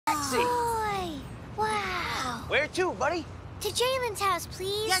see. Boy! Wow! Where to, buddy? To Jalen's house,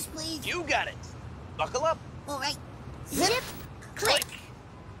 please. Yes, please. You got it. Buckle up. All right. Zip, click.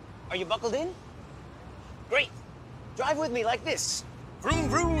 Are you buckled in? Great. Drive with me like this. Vroom,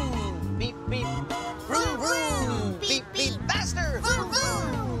 vroom. Beep, beep. Vroom, vroom. Beep, beep. Faster. Vroom,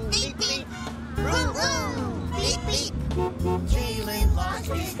 vroom. Beep, beep. Vroom, vroom. Beep, beep. Jalen lost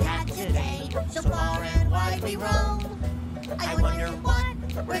his cat today, so far and wide we roam. I wonder what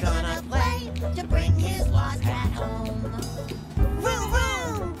we're gonna play to bring his lost cat home. Vroom,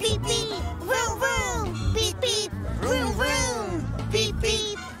 vroom. Beep, beep. Vroom, vroom. Beep, beep. Vroom, vroom. Beep,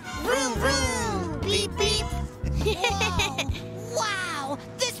 beep. Vroom, vroom. Beep, beep. Whoa. Wow!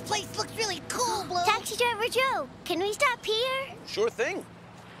 This place looks really cool, Blue. Taxi driver Joe, can we stop here? Sure thing.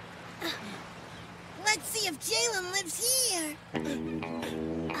 Let's see if Jalen lives here.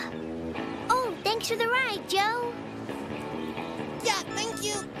 Oh, thanks for the ride, Joe. Yeah, thank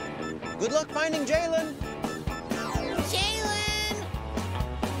you. Good luck finding Jalen. Jalen!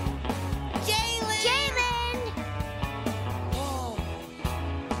 Jalen! Jalen! Whoa.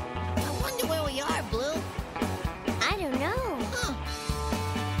 I wonder where we are, Blue. I don't know. Huh.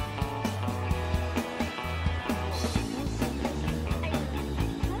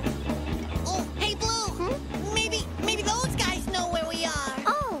 Oh, hey, Blue. Maybe those guys know where we are.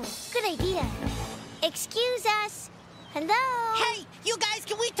 Oh, good idea. Excuse us. Hello? Hey, you guys,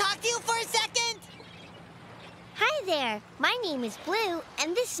 can we talk to you for a second? Hi there. My name is Blue,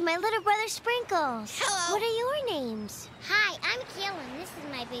 and this is my little brother Sprinkles. Hello. What are your names? Hi, I'm Keelan. This is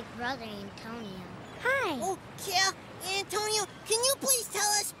my big brother, Antonio. Hi. Oh, yeah. Antonio, can you please tell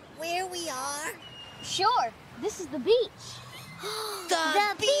us where we are? Sure. This is the beach.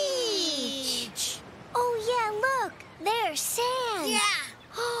 The beach. Oh, yeah, look. There's sand. Yeah.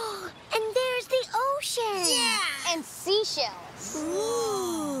 Oh, and there's the ocean. Yeah. And seashells.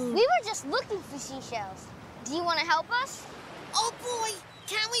 Ooh. We were just looking for seashells. Do you want to help us? Oh, boy.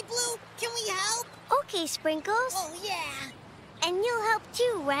 Can we, Blue? Can we help? Okay, Sprinkles. Oh, yeah. And you'll help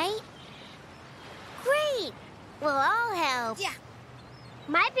too, right? Great. Well, I'll help. Yeah.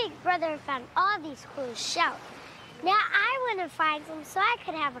 My big brother found all these cool shells. Now I want to find some so I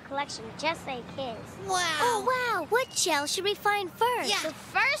could have a collection just like his. Wow. Oh, wow. What shell should we find first? Yeah. The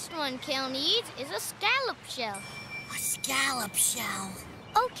first one Kel needs is a scallop shell. A scallop shell.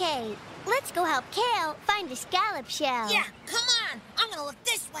 Okay, let's go help Kale find a scallop shell. Yeah, come on. I'm gonna look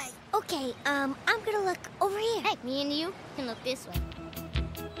this way. Okay, I'm gonna look over here. Hey, me and you can look this way.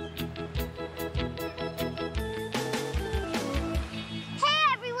 Hey,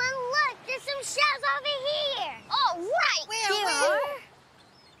 everyone, look! There's some shells over here. Oh, right! Where?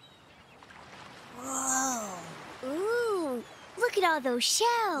 Whoa. Ooh, look at all those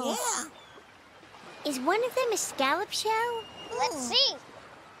shells. Yeah. Is one of them a scallop shell? Let's see.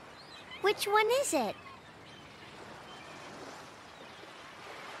 Which one is it?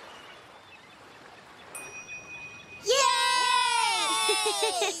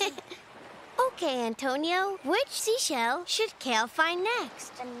 Yay! Okay, Antonio, which seashell should Kale find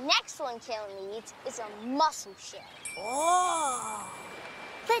next? The next one Kel needs is a mussel shell. Oh.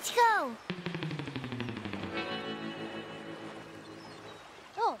 Let's go.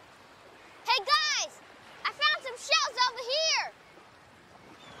 Oh. Hey, guys! I found some shells over here!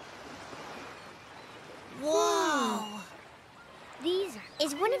 Whoa. These are...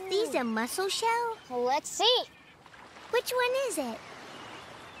 Is one of these a mussel shell? Well, let's see. Which one is it?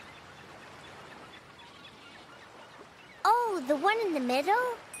 Oh, the one in the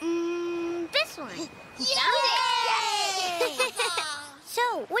middle? This one. Yay!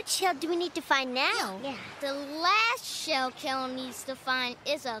 So, which shell do we need to find now? Yeah. The last shell Kel needs to find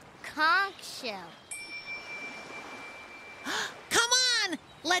is a conch shell. Come on.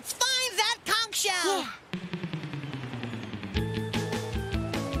 Let's find that conch shell. Yeah.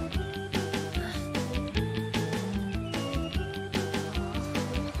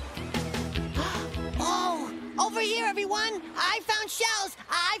 Oh, over here, everyone. I found shells.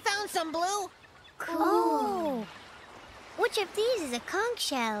 I found some, Blue. Cool. Which of these is a conch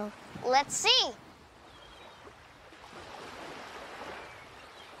shell? Let's see.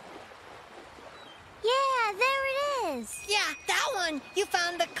 Yeah, there it is. Yeah, that one. You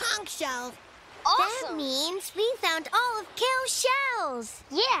found the conch shell. That Awesome. means we found all of Kale's shells.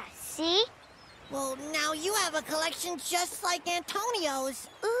 Yeah, see? Well, now you have a collection just like Antonio's.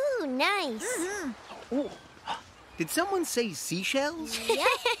 Ooh, nice. Ooh. Did someone say seashells?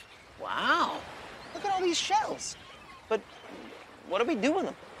 Wow. Look at all these shells. But what do we do with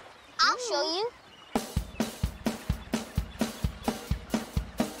them? I'll show you.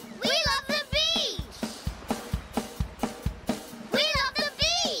 We love the beach! We love the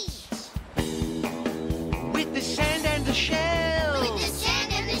beach!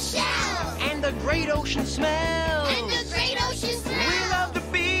 great ocean smell. And the great ocean smell. We love the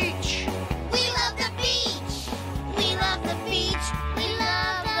beach. We love the beach. We love the beach. We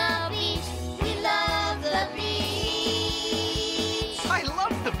love the beach. We love the beach. I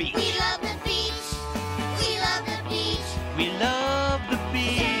love the beach. We love the beach. We love the beach. We love the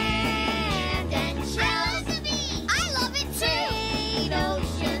beach. Sand and shells. The beach. I love it too. Great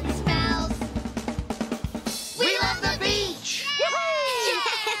ocean smells. We love the beach.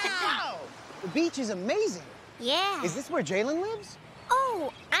 Wow! The beach is amazing. Yeah. Is this where Jalen lives?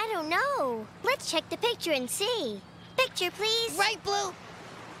 Oh, I don't know. Let's check the picture and see. Picture, please. Right, Blue?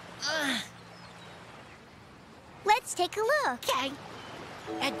 Let's take a look. Okay.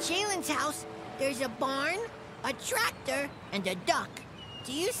 At Jalen's house, there's a barn, a tractor, and a duck.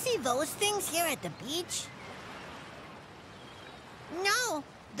 Do you see those things here at the beach? No.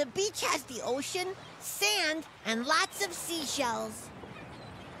 The beach has the ocean, sand, and lots of seashells.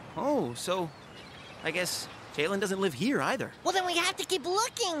 Oh, so I guess Jalen doesn't live here either. Well, then we have to keep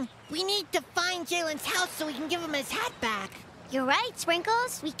looking. We need to find Jalen's house so we can give him his hat back. You're right,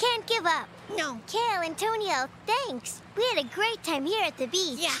 Sprinkles. We can't give up. No. Kale, Antonio, thanks. We had a great time here at the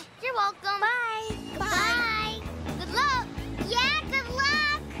beach. Yeah. You're welcome. Bye. Bye. Good luck. Yeah, good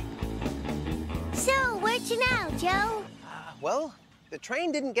luck. So, where'd you now, Joe? Well, the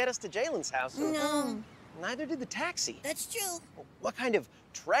train didn't get us to Jalen's house. and No. Neither did the taxi. That's true. What kind of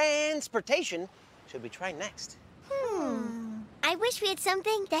transportation should we try next? I wish we had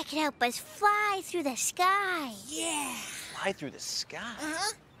something that could help us fly through the sky. Yeah. Fly through the sky.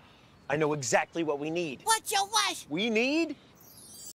 Uh-huh. I know exactly what we need. What, Joe, what? We need